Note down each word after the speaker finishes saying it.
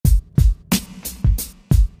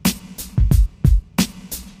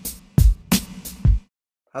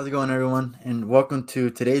How's it going, everyone? And welcome to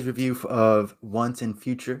today's review of Once and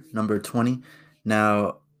Future number 20.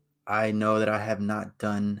 Now, I know that I have not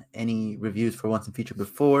done any reviews for Once and Future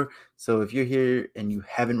before, so if you're here and you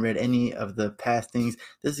haven't read any of the past things,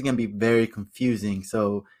 this is going to be very confusing.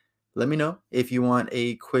 So let me know if you want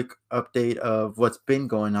a quick update of what's been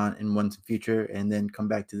going on in Once and Future, and then come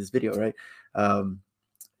back to this video, right? Um,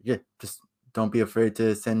 yeah, just don't be afraid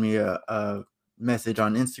to send me a message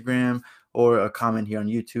on Instagram or a comment here on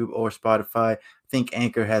YouTube or Spotify. I think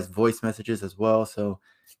Anchor has voice messages as well. So,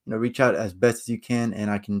 reach out as best as you can, and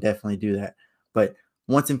I can definitely do that. But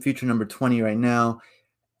Once and Future number 20 right now,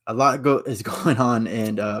 a lot is going on,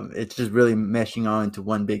 and it's just really meshing on into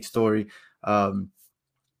one big story. Um,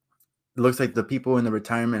 it looks like the people in the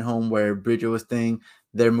retirement home where Bridget was staying,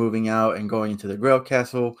 they're moving out and going into the Grail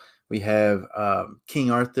Castle. We have King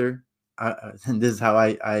Arthur. And this is how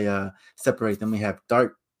I separate them. We have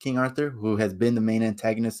Dark King Arthur, who has been the main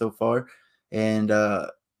antagonist so far, and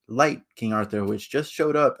Light King Arthur, which just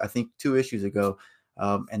showed up, I think, 2 issues ago.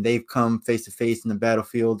 And they've come face to face in the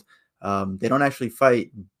battlefield. They don't actually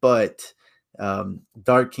fight, but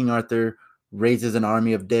Dark King Arthur raises an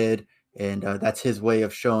army of dead, and that's his way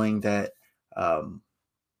of showing that um,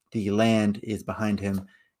 the land is behind him.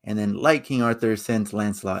 And then, like King Arthur, sends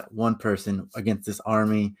Lancelot, one person, against this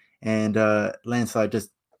army, and Lancelot just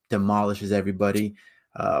demolishes everybody.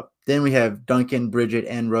 Then we have Duncan, Bridget,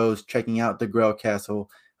 and Rose checking out the Grail Castle,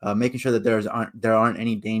 making sure that there aren't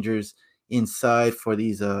any dangers inside for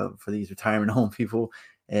these retirement home people.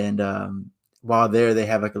 And while there, they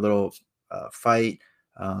have like a little fight.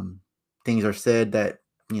 Um, Things are said that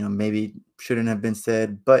maybe shouldn't have been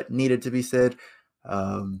said, but needed to be said.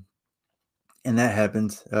 Um, and that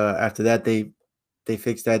happens. After that, they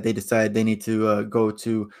fix that. They decide they need to go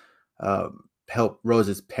to help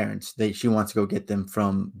Rose's parents. She wants to go get them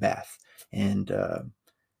from Bath, and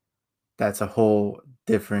that's a whole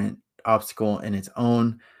different obstacle in its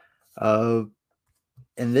own. Uh,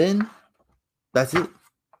 and then that's it.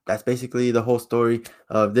 That's basically the whole story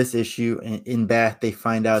of this issue. In Bath, they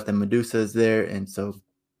find out that Medusa is there, and so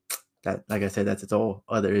that, like I said, that's its whole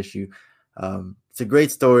other issue. It's a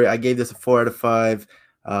great story. I gave this a 4 out of 5.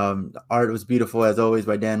 The art was beautiful as always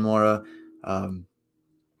by Dan Mora. Um,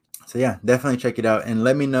 so yeah, definitely check it out, and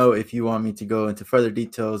let me know if you want me to go into further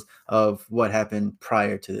details of what happened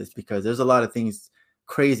prior to this, because there's a lot of things,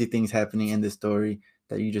 crazy things happening in this story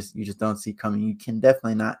that you just don't see coming. You can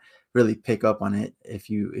definitely not really pick up on it if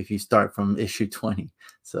you start from issue 20.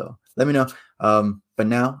 So let me know. But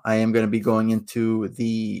now I am going to be going into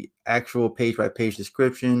the actual page by page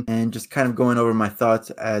description and just kind of going over my thoughts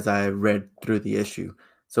as I read through the issue.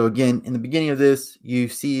 So again, in the beginning of this, you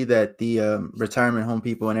see that the retirement home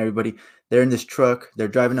people and everybody, they're in this truck. They're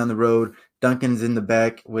driving down the road. Duncan's in the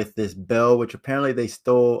back with this bell, which apparently they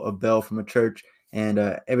stole a bell from a church. And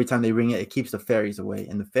every time they ring it, it keeps the fairies away.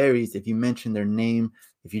 And the fairies, if you mention their name,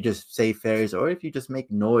 if you just say fairies, or if you just make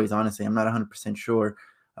noise, honestly, I'm not 100% sure,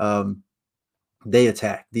 um, they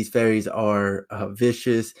attack. These fairies are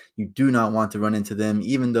vicious. You do not want to run into them,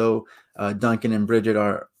 even though Duncan and Bridget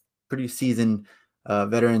are pretty seasoned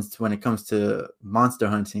veterans when it comes to monster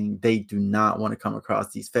hunting. They do not want to come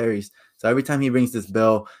across these fairies. So every time he rings this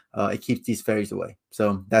bell, it keeps these fairies away.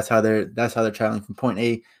 So that's how they're traveling from point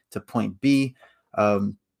A to point B.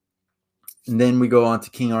 Um, and then we go on to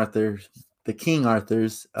the King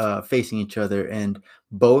Arthurs facing each other, and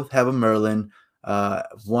both have a Merlin.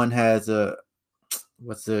 One has a,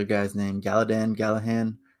 what's the guy's name?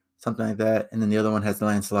 Gallahan, something like that. And then the other one has the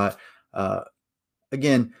Lancelot. Uh,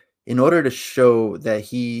 Again, in order to show that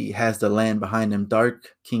he has the land behind him,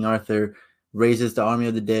 Dark King Arthur raises the army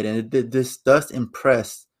of the dead, and this does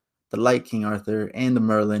impress the Light King Arthur and the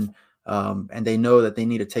Merlin, and they know that they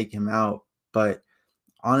need to take him out. But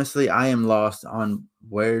honestly, I am lost on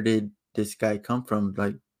where did this guy come from.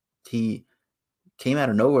 Like, he came out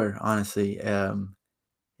of nowhere, honestly.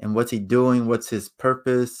 And what's he doing? What's his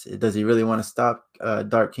purpose? Does he really want to stop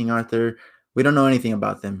Dark King Arthur? We don't know anything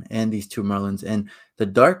about them and these two Merlins. And the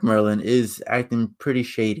Dark Merlin is acting pretty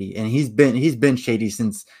shady, and he's been shady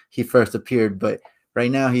since he first appeared. But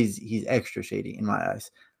right now he's extra shady in my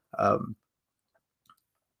eyes. Um,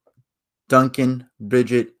 Duncan,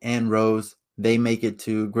 Bridget, and Rose, they make it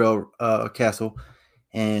to Grail Castle,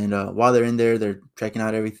 and while they're in there, they're checking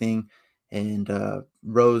out everything. And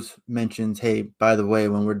Rose mentions, "Hey, by the way,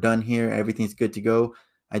 when we're done here, everything's good to go.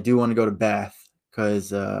 I do want to go to Bath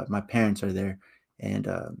because my parents are there." And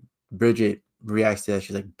Bridget reacts to that.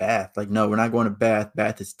 She's like, "Bath? Like, no, we're not going to Bath.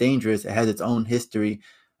 Bath is dangerous. It has its own history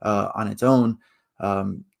on its own.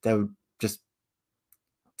 That would just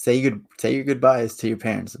say your goodbyes to your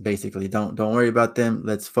parents. Basically, don't worry about them.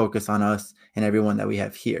 Let's focus on us and everyone that we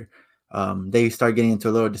have here. They start getting into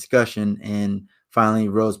a little discussion, and finally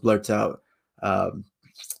Rose blurts out, um,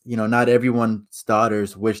 not everyone's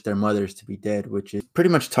daughters wish their mothers to be dead, which is pretty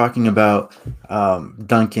much talking about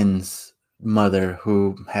Duncan's mother,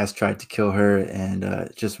 who has tried to kill her,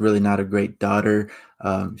 and just really not a great daughter.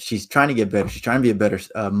 She's trying to get better. She's trying to be a better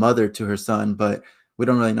mother to her son, but we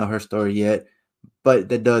don't really know her story yet. But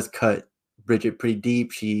that does cut Bridget pretty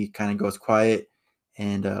deep. She kind of goes quiet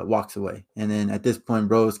and walks away. And then at this point,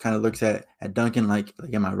 Rose kind of looks at Duncan like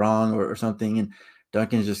am I wrong or something? And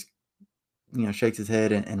Duncan just shakes his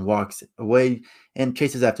head and walks away and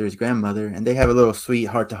chases after his grandmother. And they have a little sweet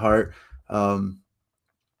heart to heart. And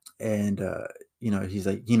he's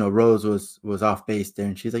like, Rose was off base there,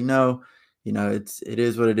 and she's like, no, it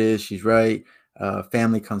is what it is. She's right.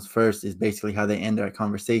 Family comes first is basically how they end our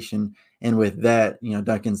conversation. And with that,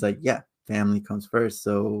 Duncan's like, yeah, family comes first.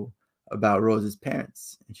 So about Rose's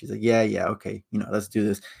parents, and she's like, yeah, okay, let's do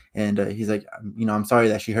this. And he's like, I'm sorry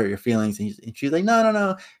that she hurt your feelings. And she's like,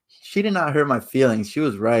 no, she did not hurt my feelings. She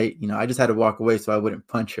was right. I just had to walk away so I wouldn't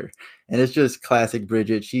punch her. And it's just classic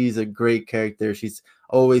Bridget. She's a great character. She's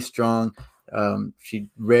always strong. She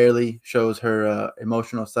rarely shows her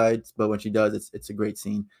emotional sides, but when she does, it's a great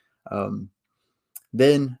scene.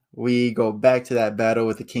 Then we go back to that battle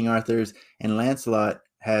with the King Arthurs, and Lancelot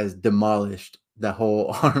has demolished the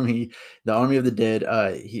whole army, the army of the dead.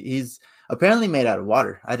 He's apparently made out of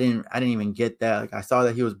water. I didn't even get that. Like, I saw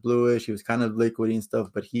that he was bluish, he was kind of liquidy and stuff,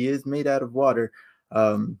 but he is made out of water.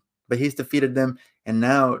 But he's defeated them, and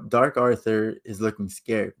now Dark Arthur is looking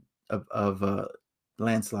scared of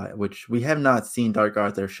Lancelot, which we have not seen Dark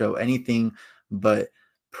Arthur show anything but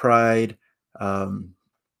pride.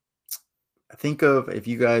 Think of, if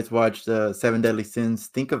you guys watched Seven Deadly Sins,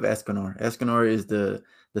 think of Escanor. Escanor is the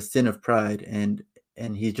sin of pride, and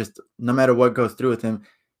he's just, no matter what goes through with him,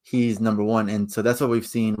 he's number one. And so that's what we've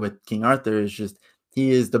seen with King Arthur, is just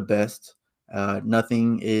he is the best.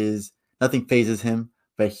 Nothing phases him.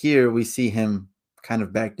 But here we see him kind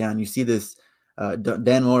of back down. You see this.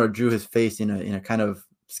 Dan Mora drew his face in a kind of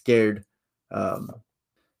scared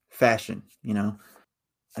fashion,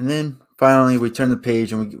 And then finally, we turn the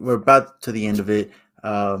page, and we're about to the end of it.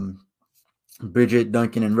 Bridget,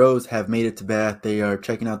 Duncan, and Rose have made it to Bath. They are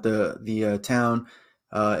checking out the town.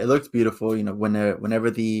 It looks beautiful.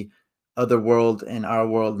 Whenever the other world and our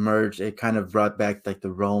world merged, it kind of brought back like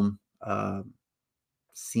the Rome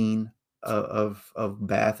scene of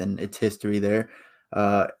Bath and its history there.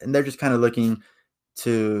 And they're just kind of looking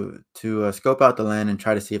to scope out the land and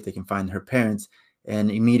try to see if they can find her parents.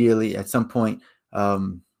 And immediately, at some point,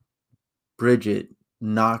 Bridget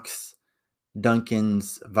knocks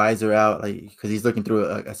Duncan's visor out, like, because he's looking through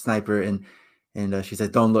a sniper, and she says,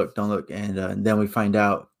 don't look, and then we find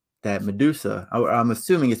out that Medusa, I'm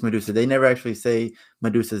assuming it's Medusa. They never actually say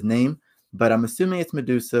Medusa's name, but I'm assuming it's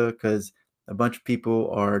Medusa because a bunch of people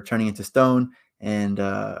are turning into stone, and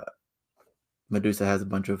Medusa has a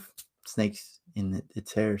bunch of snakes in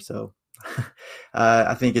its hair, so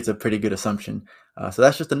I think it's a pretty good assumption. So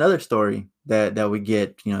that's just another story that we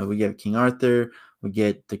get. We get King Arthur, we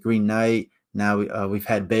get the Green Knight. Now we've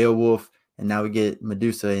had Beowulf, and now we get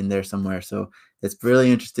Medusa in there somewhere. So it's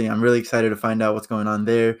really interesting. I'm really excited to find out what's going on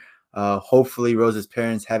there. Hopefully, Rose's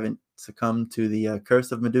parents haven't succumbed to the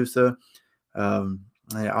curse of Medusa.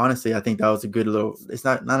 Honestly, I think that was a good little. It's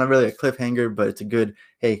not really a cliffhanger, but it's a good.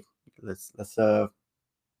 Hey, let's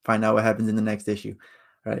find out what happens in the next issue.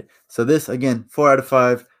 All right. So this, again, 4 out of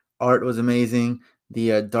 5. Art was amazing.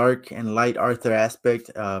 The dark and light Arthur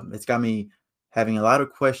aspect, it's got me having a lot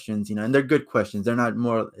of questions, and they're good questions. They're not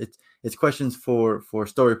more. It's questions for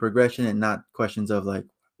story progression, and not questions of like,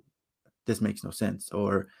 this makes no sense,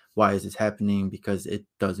 or why is this happening, because it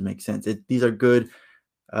doesn't make sense. These are good,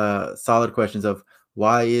 solid questions of,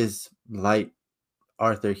 why is light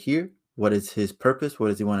Arthur here? What is his purpose? What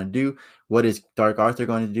does he want to do? What is Dark Arthur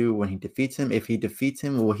going to do when he defeats him? If he defeats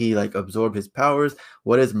him, will he like absorb his powers?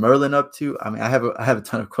 What is Merlin up to? I mean, I have a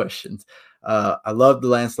ton of questions. I love the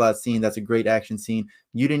Lancelot scene. That's a great action scene.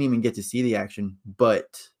 You didn't even get to see the action,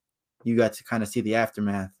 but you got to kind of see the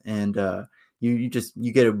aftermath, and you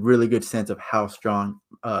get a really good sense of how strong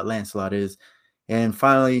Lancelot is. And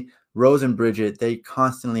finally, Rose and Bridget, they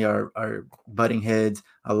constantly are butting heads.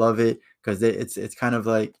 I love it because it's kind of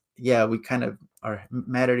like, yeah, we kind of are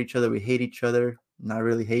mad at each other. We hate each other. Not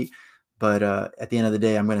really hate, but at the end of the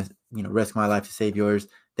day, I'm gonna risk my life to save yours.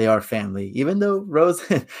 They are family, even though Rose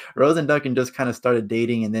and Duncan just kind of started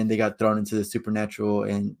dating, and then they got thrown into the supernatural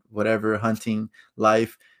and whatever hunting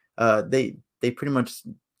life. They pretty much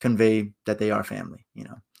convey that they are family, you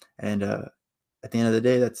know. And at the end of the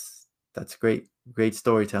day, that's great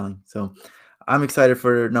storytelling. So I'm excited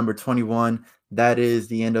for number 21. That is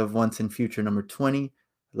the end of Once and Future number 20.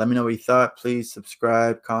 Let me know what you thought. Please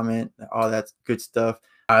subscribe, comment, all that good stuff.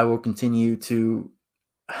 I will continue to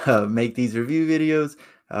make these review videos.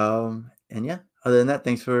 And yeah, other than that,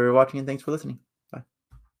 thanks for watching and thanks for listening.